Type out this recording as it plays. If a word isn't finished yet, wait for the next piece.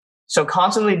So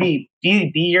constantly be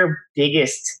your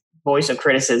biggest voice of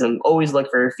criticism. Always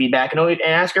look for feedback, and always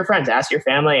and ask your friends, ask your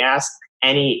family, ask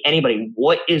anybody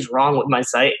what is wrong with my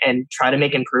site, and try to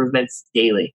make improvements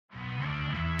daily.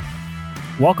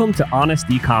 Welcome to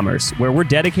Honest E-commerce, where we're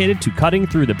dedicated to cutting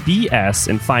through the BS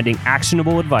and finding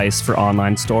actionable advice for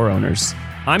online store owners.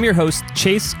 I'm your host,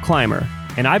 Chase Clymer,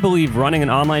 and I believe running an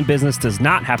online business does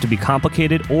not have to be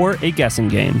complicated or a guessing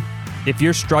game. If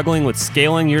you're struggling with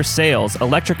scaling your sales,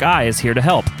 Electric Eye is here to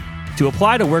help. To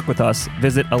apply to work with us,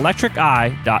 visit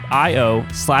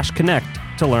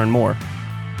electriceye.io/connect to learn more.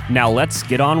 Now let's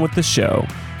get on with the show.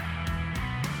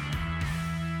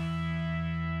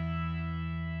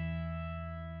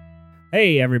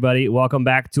 Hey everybody, welcome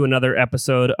back to another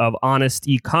episode of Honest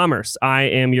E-commerce. I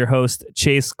am your host,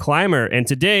 Chase Clymer, and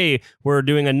today we're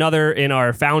doing another in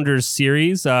our Founders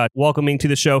series, welcoming to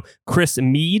the show Chris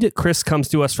Meade. Chris comes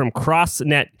to us from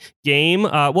CROSSNET Game.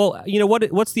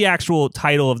 What's the actual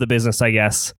title of the business, I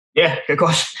guess? Yeah, good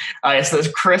question. So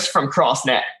there's Chris from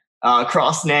CROSSNET.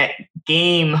 CROSSNET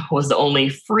Game was the only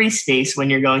free space when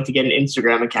you're going to get an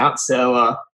Instagram account.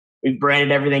 So we've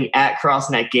branded everything at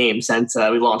CROSSNET Game since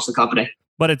we launched the company.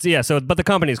 But the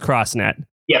company is CROSSNET.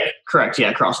 Yep, correct.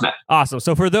 Yeah, CROSSNET. Awesome.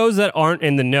 So for those that aren't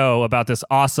in the know about this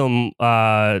awesome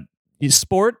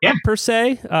sport per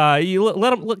se, you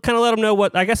let them know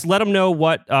what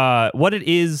it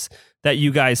is that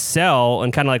you guys sell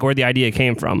and kind of like where the idea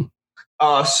came from.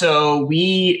 So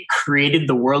we created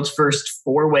the world's first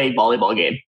four-way volleyball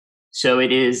game. So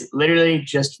it is literally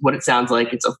just what it sounds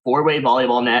like. It's a four-way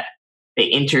volleyball net. They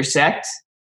intersect,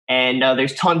 and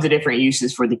there's tons of different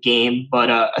uses for the game.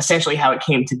 But essentially how it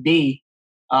came to be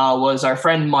was our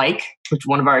friend Mike, which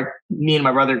me and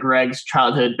my brother Greg's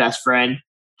childhood best friend,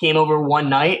 came over one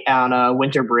night on a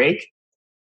winter break,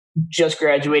 just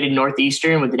graduated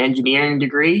Northeastern with an engineering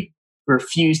degree,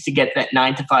 refused to get that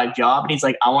 9-to-5 job. And he's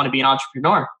like, I want to be an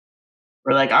entrepreneur.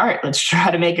 We're like, all right, let's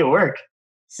try to make it work.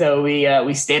 So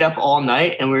we stayed up all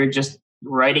night and we were just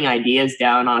writing ideas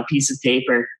down on a piece of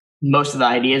paper. Most of the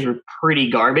ideas were pretty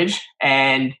garbage.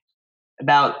 And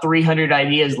about 300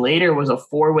 ideas later was a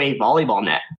four-way volleyball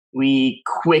net. We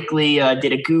quickly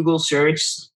did a Google search,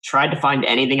 tried to find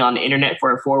anything on the internet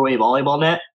for a four-way volleyball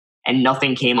net, and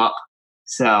nothing came up.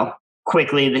 So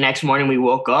quickly the next morning we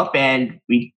woke up and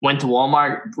we went to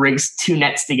Walmart, rigged two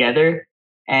nets together,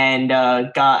 and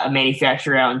got a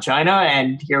manufacturer out in China.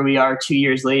 And here we are 2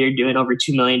 years later doing over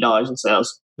 $2 million in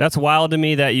sales. That's wild to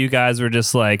me that you guys were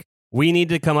just like, we need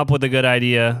to come up with a good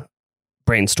idea,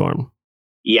 brainstorm.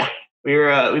 Yeah,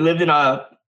 grew up in a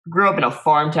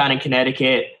farm town in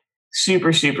Connecticut,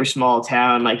 super, super small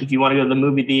town. Like if you want to go to the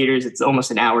movie theaters, it's almost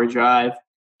an hour drive.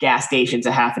 Gas station's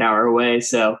a half an hour away.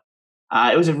 So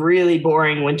it was a really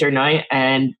boring winter night,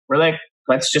 and we're like,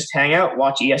 let's just hang out,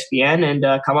 watch ESPN, and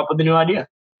come up with a new idea.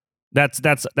 That's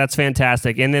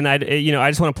fantastic. And then I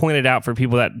just want to point it out for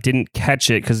people that didn't catch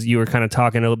it because you were kind of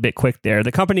talking a little bit quick there.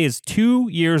 The company is 2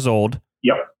 years old.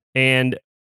 Yep. And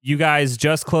you guys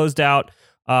just closed out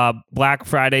Black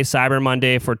Friday, Cyber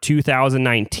Monday for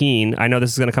 2019. I know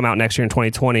this is going to come out next year in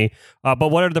 2020. But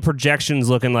what are the projections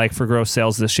looking like for gross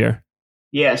sales this year?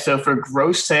 Yeah. So for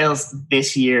gross sales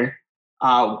this year,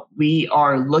 we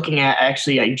are looking at,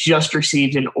 actually, I just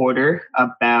received an order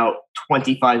about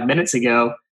 25 minutes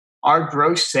ago. Our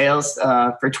gross sales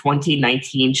for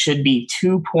 2019 should be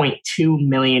 $2.2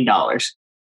 million.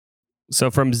 So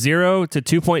from 0 to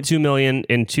 2.2 million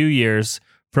in 2 years,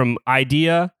 from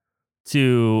idea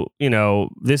to,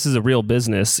 this is a real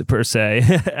business per se.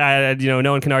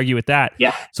 No one can argue with that.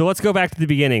 Yeah. So let's go back to the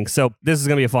beginning. So this is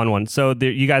going to be a fun one. So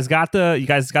you guys got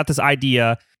this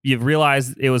idea. You've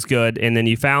realized it was good, and then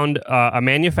you found a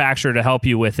manufacturer to help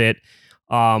you with it.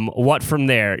 What from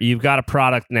there? You've got a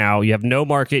product now. You have no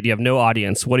market. You have no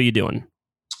audience. What are you doing?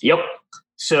 Yep.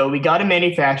 So we got a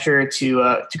manufacturer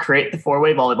to create the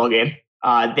four-way volleyball game.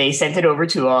 They sent it over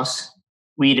to us.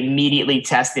 We'd immediately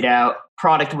test it out.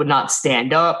 Product would not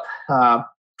stand up.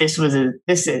 This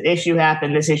issue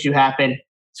happened. This issue happened.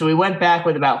 So we went back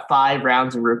with about 5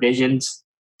 rounds of revisions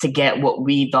to get what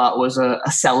we thought was a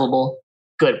sellable,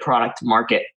 good product to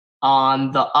market.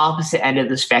 On the opposite end of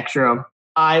the spectrum,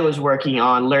 I was working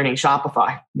on learning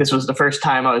Shopify. This was the first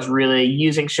time I was really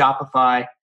using Shopify.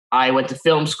 I went to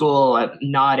film school. I'm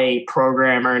not a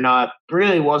programmer,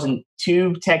 wasn't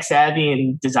too tech savvy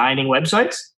in designing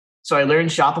websites. So I learned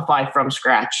Shopify from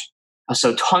scratch.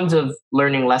 So tons of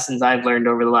learning lessons I've learned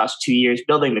over the last 2 years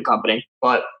building the company.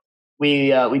 But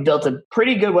we built a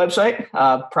pretty good website.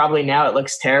 Probably now it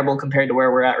looks terrible compared to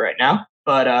where we're at right now.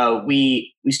 But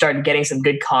we started getting some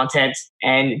good content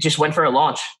and just went for a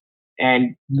launch.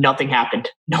 and nothing happened.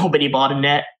 Nobody bought a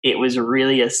net. It was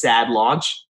really a sad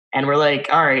launch. And we're like,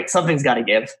 all right, something's got to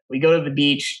give. We go to the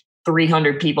beach,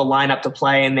 300 people line up to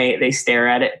play, and they stare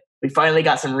at it. We finally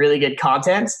got some really good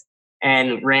content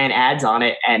and ran ads on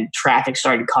it, and traffic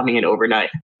started coming in overnight.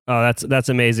 Oh, that's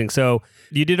amazing. So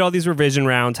you did all these revision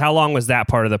rounds. How long was that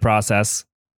part of the process?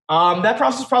 That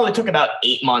process probably took about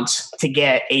 8 months to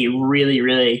get a really,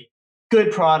 really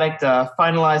good product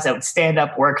finalized that would stand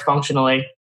up, work functionally,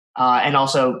 and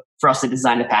also for us to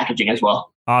design the packaging as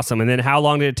well. Awesome. And then how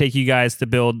long did it take you guys to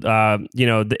build,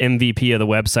 the MVP of the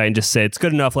website and just say, it's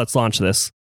good enough, let's launch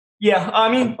this? Yeah,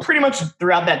 I mean, pretty much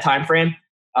throughout that time frame.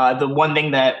 The one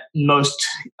thing that most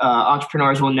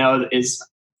entrepreneurs will know is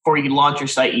before you launch your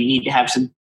site, you need to have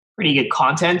some pretty good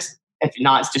content. If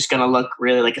not, it's just going to look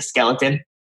really like a skeleton.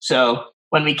 So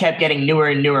when we kept getting newer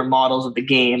and newer models of the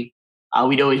game,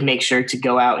 we'd always make sure to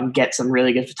go out and get some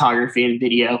really good photography and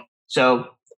video. So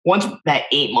once that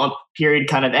 8-month period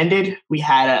kind of ended, we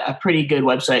had a pretty good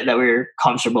website that we were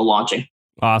comfortable launching.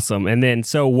 Awesome. And then,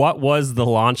 so what was the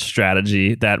launch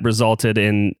strategy that resulted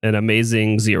in an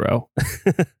amazing zero?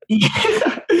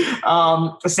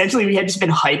 Essentially, we had just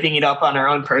been hyping it up on our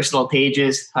own personal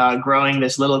pages, growing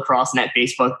this little CROSSNET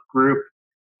Facebook group.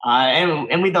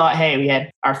 And we thought, hey, we had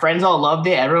our friends all loved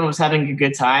it. Everyone was having a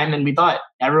good time, and we thought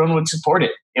everyone would support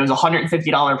it. It was a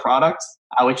 $150 product,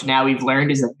 which now we've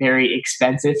learned is very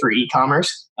expensive for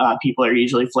e-commerce. People are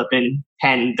usually flipping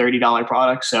 $10, $30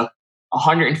 products. So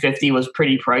 150 was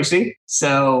pretty pricey.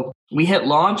 So we hit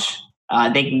launch.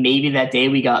 I think maybe that day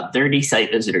we got 30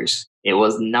 site visitors. It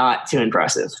was not too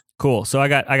impressive. Cool. So I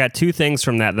got two things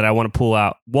from that I want to pull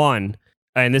out. One,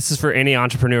 and this is for any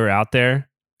entrepreneur out there,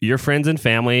 your friends and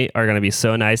family are going to be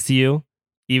so nice to you,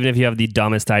 even if you have the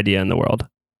dumbest idea in the world.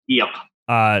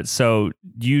 Yep. So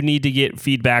you need to get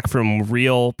feedback from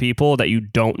real people that you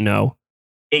don't know.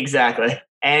 Exactly.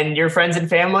 And your friends and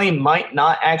family might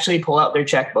not actually pull out their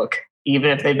checkbook, even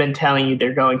if they've been telling you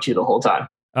they're going to the whole time.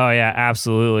 Oh yeah,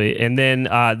 absolutely. And then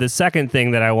the second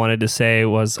thing that I wanted to say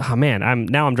was, oh man,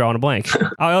 I'm drawing a blank.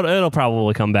 It'll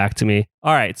probably come back to me.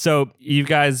 All right, so you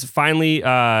guys finally,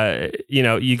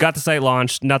 you got the site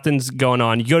launched. Nothing's going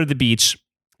on. You go to the beach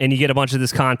and you get a bunch of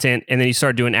this content, and then you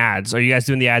start doing ads. Are you guys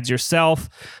doing the ads yourself?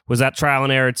 Was that trial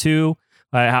and error too?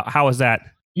 How was that?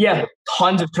 Yeah,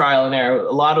 tons of trial and error.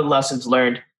 A lot of lessons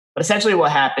learned. But essentially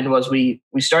what happened was we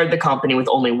started the company with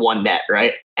only one net,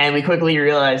 right? And we quickly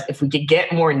realized if we could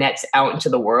get more nets out into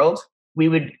the world, we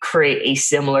would create a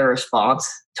similar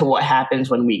response to what happens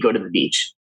when we go to the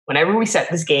beach. Whenever we set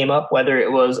this game up, whether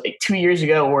it was 2 years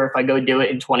ago or if I go do it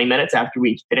in 20 minutes after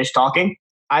we finish talking,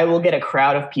 I will get a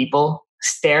crowd of people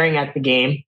staring at the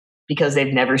game because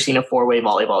they've never seen a 4-way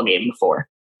volleyball game before.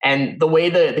 And the way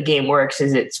the game works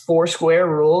is it's 4 square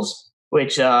rules,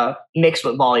 which mixed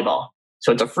with volleyball.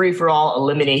 So it's a free-for-all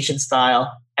elimination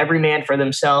style, every man for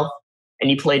themselves, and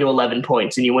you play to 11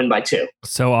 points and you win by 2.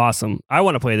 So awesome. I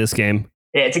want to play this game.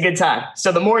 Yeah, it's a good time.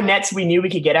 So the more nets we knew we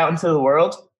could get out into the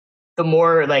world, the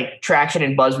more traction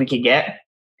and buzz we could get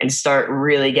and start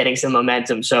really getting some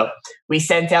momentum. So we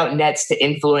sent out nets to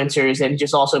influencers and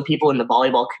just also people in the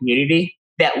volleyball community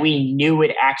that we knew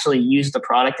would actually use the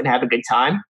product and have a good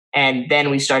time. And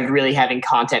then we started really having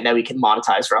content that we can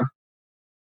monetize from.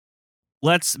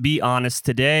 Let's be honest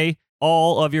today.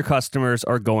 All of your customers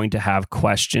are going to have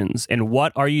questions. And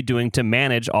what are you doing to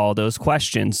manage all those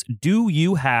questions? Do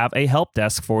you have a help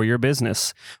desk for your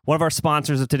business? One of our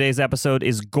sponsors of today's episode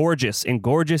is Gorgias, and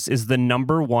Gorgias is the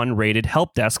 #1 rated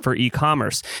help desk for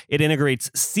e-commerce. It integrates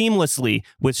seamlessly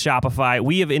with Shopify.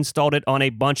 We have installed it on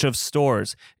a bunch of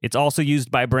stores. It's also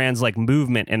used by brands like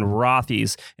Movement and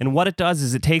Rothy's. And what it does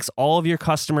is it takes all of your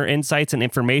customer insights and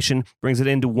information, brings it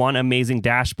into one amazing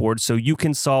dashboard so you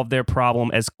can solve their problem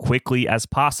as quickly as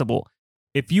possible.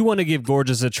 If you want to give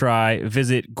Gorgias a try,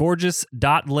 visit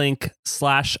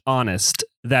gorgias.link/honest.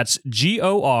 That's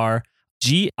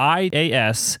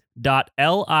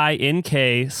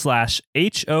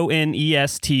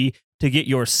GORGIAS.LINK/HONEST to get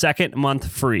your second month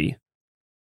free.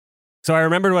 So I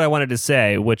remembered what I wanted to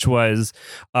say, which was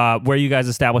where you guys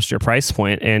established your price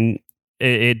point and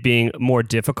it being more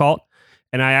difficult.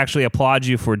 And I actually applaud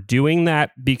you for doing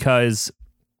that because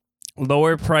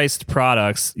lower priced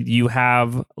products, you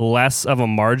have less of a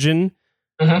margin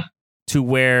to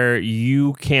where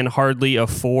you can hardly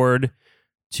afford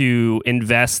to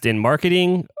invest in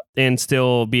marketing and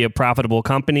still be a profitable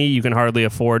company. You can hardly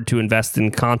afford to invest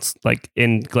in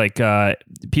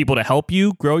people to help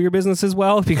you grow your business as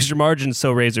well because your margin is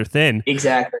so razor thin.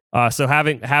 Exactly. So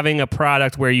having a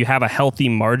product where you have a healthy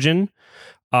margin,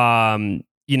 $100,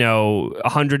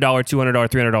 $200,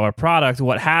 $300 product,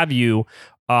 what have you,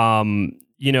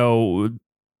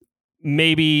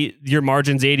 maybe your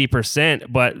margin's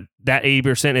 80%, but that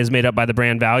 80% is made up by the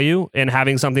brand value, and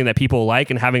having something that people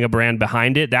like and having a brand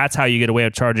behind it. That's how you get away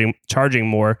with charging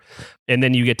more. And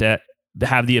then you get to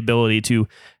have the ability to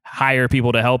hire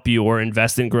people to help you or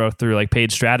invest in growth through like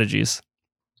paid strategies.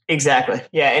 Exactly.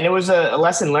 Yeah. And it was a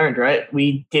lesson learned, right?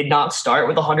 We did not start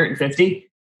with 150.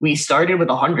 We started with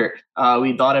 100.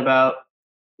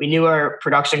 We knew our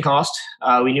production cost.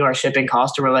 We knew our shipping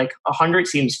cost. And we're like, 100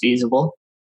 seems feasible.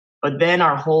 But then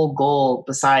our whole goal,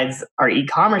 besides our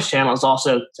e-commerce channel, is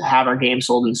also to have our game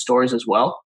sold in stores as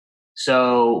well.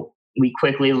 So we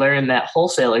quickly learned that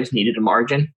wholesalers needed a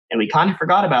margin. And we kind of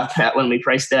forgot about that when we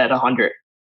priced it at 100.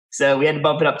 So we had to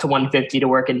bump it up to 150 to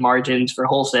work in margins for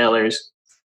wholesalers.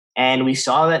 And we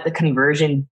saw that the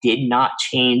conversion did not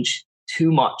change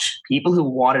too much. People who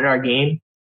wanted our game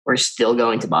were still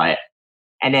going to buy it.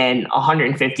 And then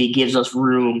 150 gives us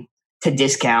room to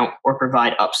discount or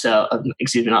provide not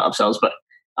upsells, but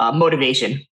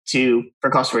motivation for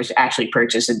customers to actually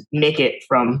purchase and make it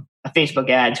from a Facebook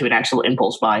ad to an actual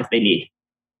impulse buy if they need.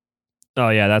 Oh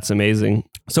yeah, that's amazing.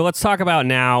 So let's talk about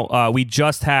now. We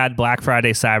just had Black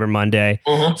Friday, Cyber Monday.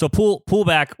 Mm-hmm. So pull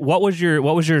back. What was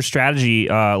your strategy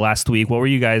last week? Where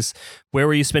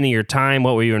were you spending your time?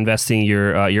 What were you investing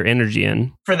your energy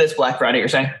in for this Black Friday? You're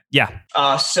saying? Yeah.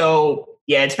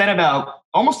 It's been about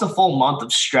almost a full month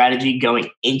of strategy going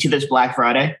into this Black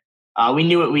Friday. We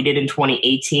knew what we did in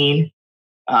 2018.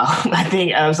 I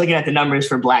think I was looking at the numbers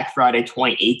for Black Friday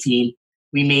 2018.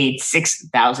 We made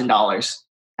 $6,000.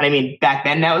 And I mean, back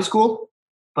then that was cool.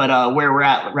 But where we're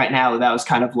at right now, that was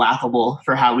kind of laughable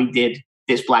for how we did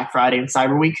this Black Friday and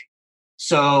Cyber Week.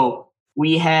 So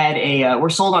we had we're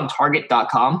sold on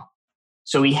Target.com.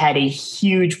 So we had a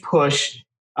huge push.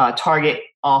 Target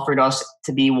offered us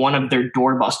to be one of their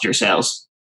doorbuster sales.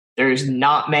 There's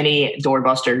not many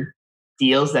doorbuster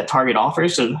deals that Target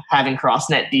offers. So having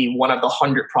CROSSNET be one of the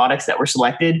 100 products that were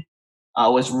selected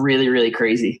was really, really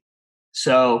crazy.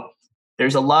 So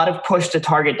there's a lot of push to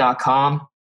Target.com,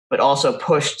 but also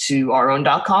push to our own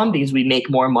 .com because we make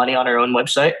more money on our own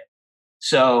website.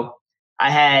 So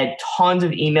I had tons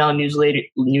of email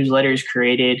newsletters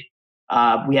created.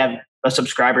 We have a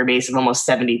subscriber base of almost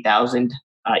 70,000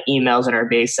 emails in our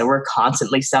base. So we're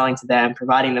constantly selling to them,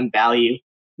 providing them value,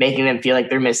 making them feel like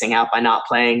they're missing out by not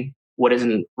playing what is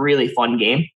a really fun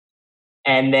game.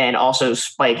 And then also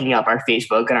spiking up our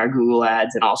Facebook and our Google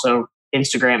ads and also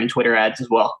Instagram and Twitter ads as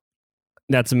well.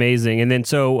 That's amazing. And then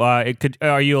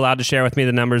are you allowed to share with me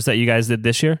the numbers that you guys did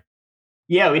this year?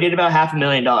 Yeah, we did about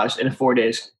 $500,000 in 4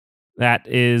 days. That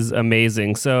is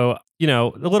amazing. So,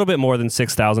 a little bit more than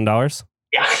 $6,000.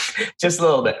 Yeah, just a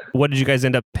little bit. What did you guys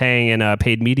end up paying in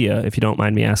paid media, if you don't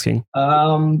mind me asking?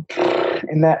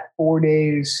 In that 4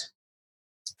 days,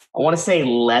 I want to say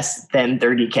less than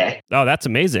 $30,000. Oh, that's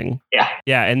amazing. Yeah.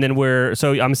 Yeah. And then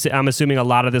I'm assuming a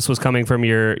lot of this was coming from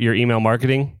your email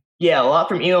marketing. Yeah, a lot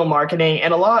from email marketing,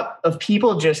 and a lot of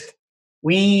people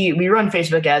we run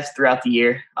Facebook ads throughout the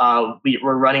year.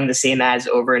 We're running the same ads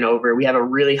over and over. We have a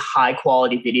really high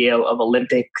quality video of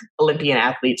Olympian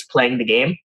athletes playing the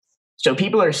game. So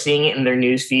people are seeing it in their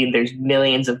news feed. There's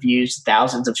millions of views,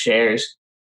 thousands of shares.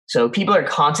 So people are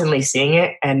constantly seeing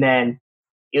it. And then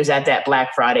it was at that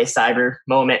Black Friday cyber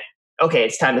moment. Okay,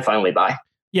 it's time to finally buy.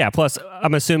 Yeah. Plus,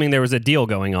 I'm assuming there was a deal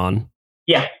going on.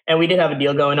 Yeah, and we did have a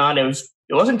deal going on. It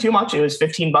wasn't too much. It was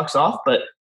 $15 off, but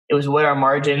it was what our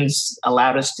margins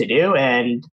allowed us to do.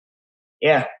 And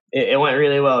yeah, it went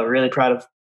really well. We're really proud of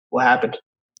what happened.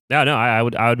 No, I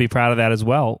would be proud of that as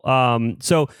well.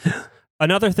 So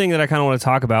another thing that I kind of want to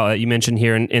talk about that you mentioned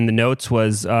here in the notes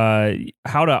was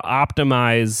how to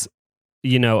optimize,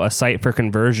 a site for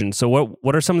conversion. So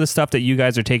what are some of the stuff that you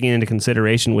guys are taking into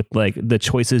consideration with like the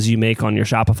choices you make on your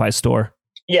Shopify store?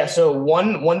 Yeah. So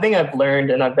one thing I've learned,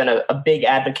 and I've been a big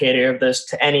advocate of this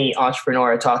to any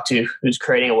entrepreneur I talk to who's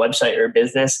creating a website or a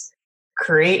business,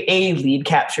 create a lead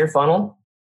capture funnel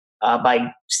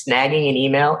by snagging an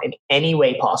email in any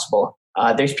way possible.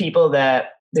 There's people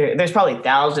there's probably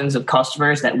thousands of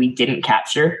customers that we didn't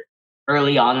capture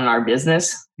early on in our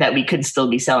business that we could still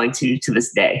be selling to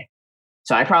this day.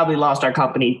 So I probably lost our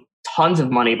company tons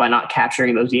of money by not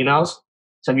capturing those emails.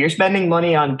 So if you're spending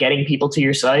money on getting people to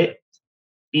your site,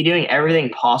 be doing everything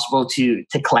possible to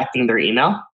collecting their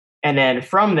email. And then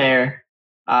from there,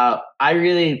 I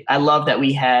love that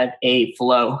we have a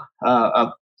flow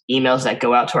of emails that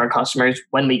go out to our customers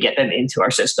when we get them into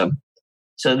our system.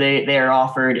 So they are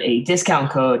offered a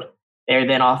discount code. They're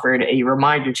then offered a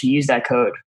reminder to use that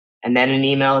code, and then an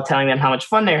email telling them how much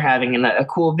fun they're having and a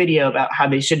cool video about how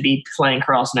they should be playing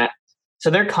CrossNet. So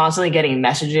they're constantly getting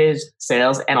messages,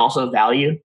 sales, and also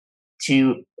value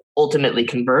to ultimately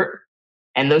convert.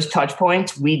 And those touch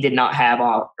points we did not have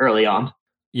early on.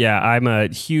 Yeah, I'm a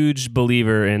huge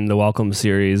believer in the Welcome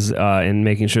series and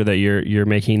making sure that you're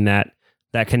making that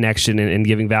connection and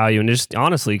giving value, and just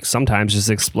honestly sometimes just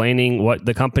explaining what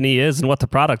the company is and what the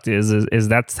product is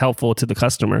that's helpful to the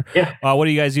customer. Yeah. What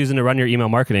are you guys using to run your email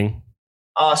marketing?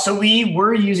 So we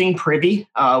were using Privy,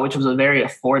 which was a very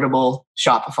affordable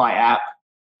Shopify app,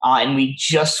 and we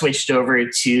just switched over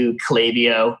to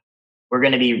Klaviyo. We're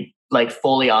going to be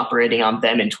fully operating on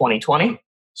them in 2020.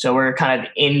 So we're kind of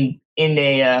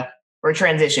we're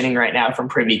transitioning right now from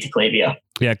Privy to Klaviyo.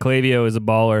 Yeah, Klaviyo is a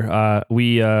baller.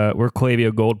 We're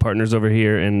Klaviyo Gold partners over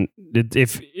here, and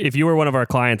if you were one of our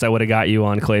clients, I would have got you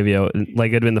on Klaviyo.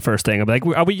 It'd been the first thing. I'd be like,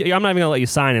 I'm not even gonna let you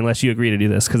sign unless you agree to do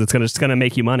this because it's gonna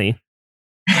make you money.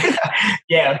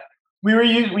 Yeah, we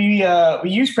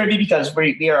use Privy because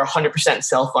we are a 100%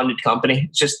 self-funded company.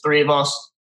 It's just three of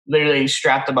us, literally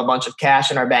strapped up a bunch of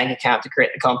cash in our bank account to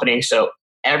create the company. So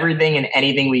everything and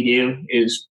anything we do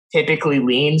is typically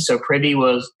lean. So Privy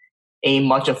was a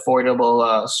much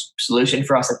affordable solution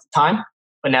for us at the time.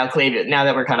 But now Klaviyo, now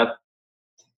that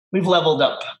we've leveled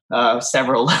up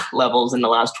several levels in the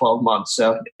last 12 months.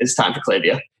 So it's time for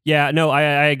Klaviyo. Yeah, no, I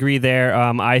agree there.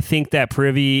 I think that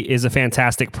Privy is a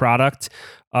fantastic product,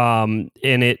 and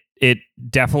it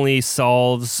definitely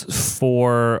solves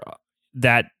for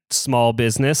that small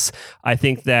business. I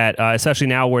think that especially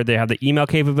now where they have the email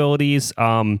capabilities,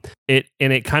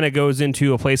 it kind of goes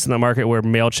into a place in the market where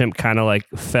MailChimp kind of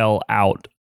fell out.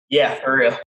 Yeah, for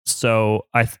real. So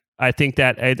I think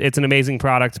that it's an amazing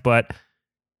product, but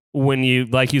when you,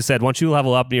 like you said, once you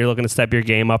level up and you're looking to step your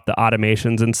game up, the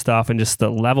automations and stuff, and just the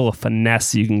level of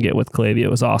finesse you can get with Klaviyo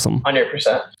is awesome.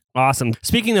 100%. Awesome.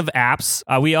 Speaking of apps,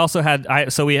 we also had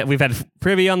we've had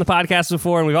Privy on the podcast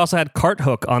before, and we've also had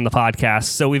CartHook on the podcast.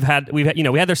 So we had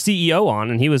their CEO on,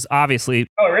 and he was obviously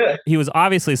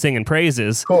singing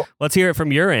praises. Cool. Let's hear it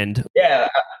from your end. Yeah,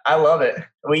 I love it.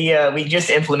 We just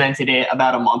implemented it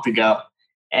about a month ago,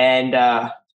 and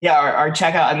our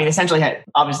checkout. I mean, essentially,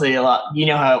 obviously a lot. You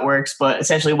know how it works, but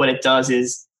essentially, what it does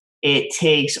is it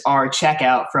takes our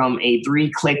checkout from a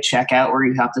 3-click checkout where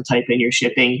you have to type in your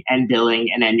shipping and billing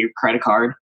and then your credit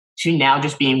card to now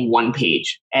just being one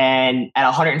page. And at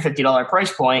a $150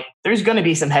 price point, there's going to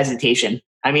be some hesitation.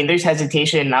 I mean, there's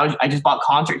hesitation. I just bought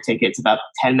concert tickets about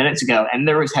 10 minutes ago, and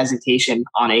there was hesitation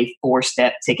on a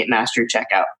 4-step Ticketmaster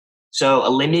checkout. So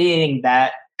eliminating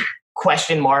that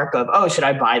question mark of, oh, should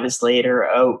I buy this later?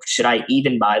 Oh, should I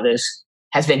even buy this?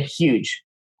 Has been huge.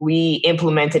 We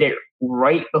implemented it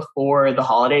right before the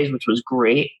holidays, which was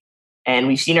great. And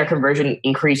we've seen our conversion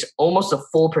increase almost a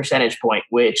full percentage point,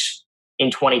 which in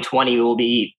 2020 will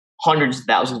be hundreds of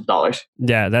thousands of dollars.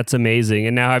 Yeah, that's amazing.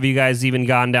 And now have you guys even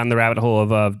gone down the rabbit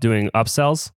hole of doing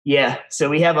upsells? Yeah. So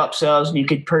we have upsells. You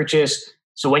could purchase.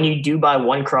 So when you do buy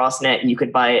one CROSSNET, you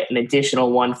could buy an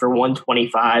additional one for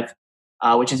 $125,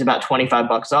 which is about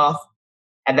 $25 off.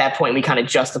 At that point, we kind of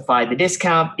justified the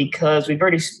discount because we've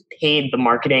already paid the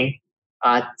marketing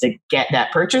to get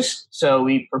that purchase. So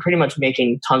we're pretty much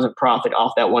making tons of profit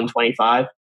off that $125.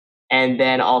 And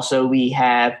then also we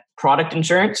have product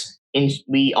insurance.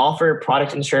 We offer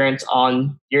product insurance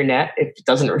on your net. If it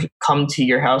doesn't come to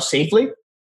your house safely,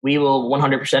 we will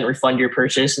 100% refund your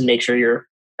purchase and make sure you're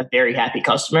a very happy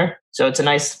customer. So it's a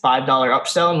nice $5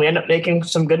 upsell, and we end up making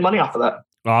some good money off of that.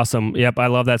 Awesome. Yep. I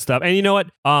love that stuff. And you know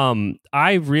what?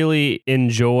 I really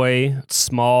enjoy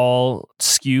small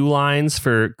SKU lines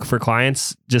for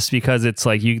clients, just because it's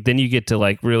you get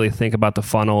to really think about the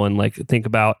funnel and think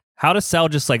about how to sell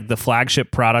just the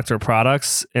flagship product or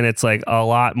products. And it's a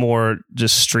lot more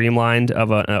just streamlined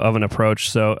of an approach.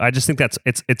 So I just think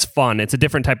it's fun. It's a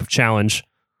different type of challenge.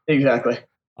 Exactly.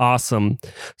 Awesome.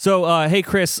 So, hey,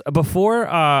 Chris, before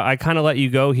I kind of let you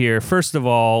go here, first of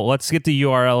all, let's get the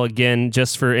URL again,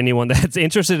 just for anyone that's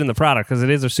interested in the product, because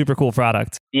it is a super cool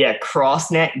product. Yeah,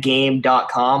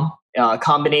 CrossNetGame.com,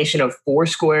 combination of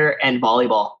Foursquare and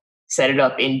volleyball. Set it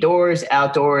up indoors,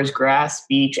 outdoors, grass,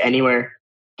 beach, anywhere.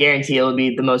 Guarantee it'll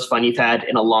be the most fun you've had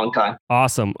in a long time.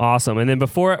 Awesome. And then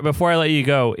before I let you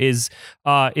go, is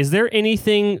there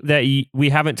anything that we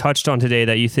haven't touched on today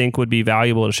that you think would be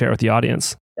valuable to share with the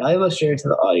audience? Valuable to share to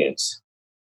the audience.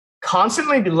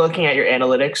 Constantly be looking at your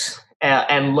analytics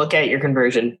and look at your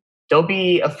conversion. Don't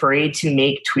be afraid to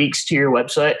make tweaks to your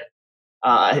website.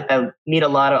 I meet a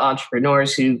lot of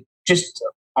entrepreneurs who just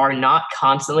are not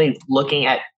constantly looking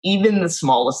at even the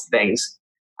smallest things.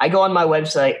 I go on my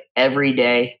website every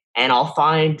day and I'll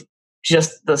find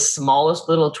just the smallest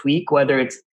little tweak, whether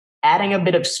it's adding a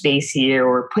bit of space here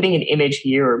or putting an image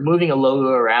here or moving a logo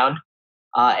around,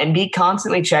 and be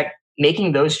constantly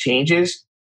making those changes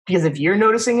Because if you're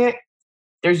noticing it,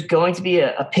 there's going to be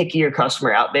a pickier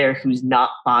customer out there who's not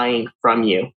buying from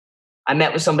you. I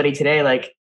met with somebody today,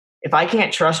 like, if I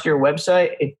can't trust your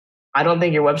website, if I don't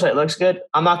think your website looks good,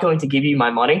 I'm not going to give you my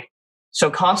money.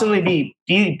 So constantly be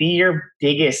your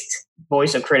biggest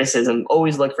voice of criticism.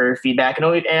 Always look for feedback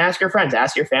and ask your friends,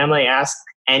 ask your family, ask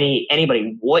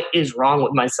anybody, what is wrong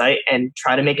with my site, and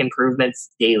try to make improvements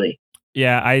daily.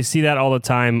 Yeah, I see that all the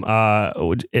time.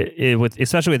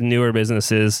 Especially with newer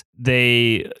businesses,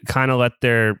 they kind of let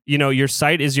your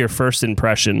site is your first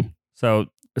impression. So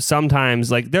sometimes,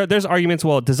 like there's arguments.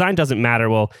 Well, design doesn't matter.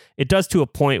 Well, it does to a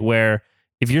point where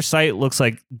if your site looks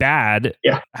like bad,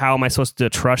 how am I supposed to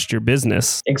trust your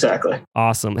business? Exactly.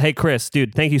 Awesome. Hey, Chris,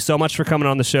 dude, thank you so much for coming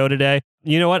on the show today.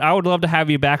 You know what? I would love to have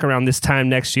you back around this time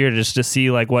next year just to see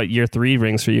like what year 3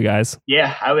 brings for you guys.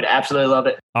 Yeah, I would absolutely love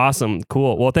it. Awesome.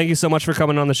 Cool. Well, thank you so much for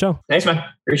coming on the show. Thanks, man.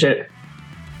 Appreciate it.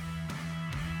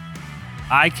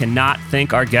 I cannot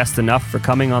thank our guests enough for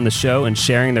coming on the show and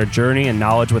sharing their journey and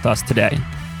knowledge with us today.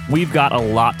 We've got a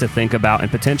lot to think about and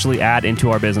potentially add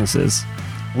into our businesses.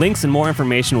 Links and more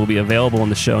information will be available in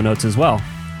the show notes as well.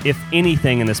 If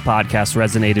anything in this podcast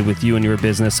resonated with you and your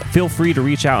business, feel free to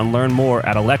reach out and learn more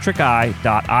at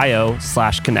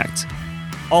electriceye.io/connect.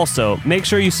 Also, make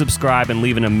sure you subscribe and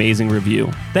leave an amazing review.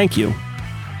 Thank you.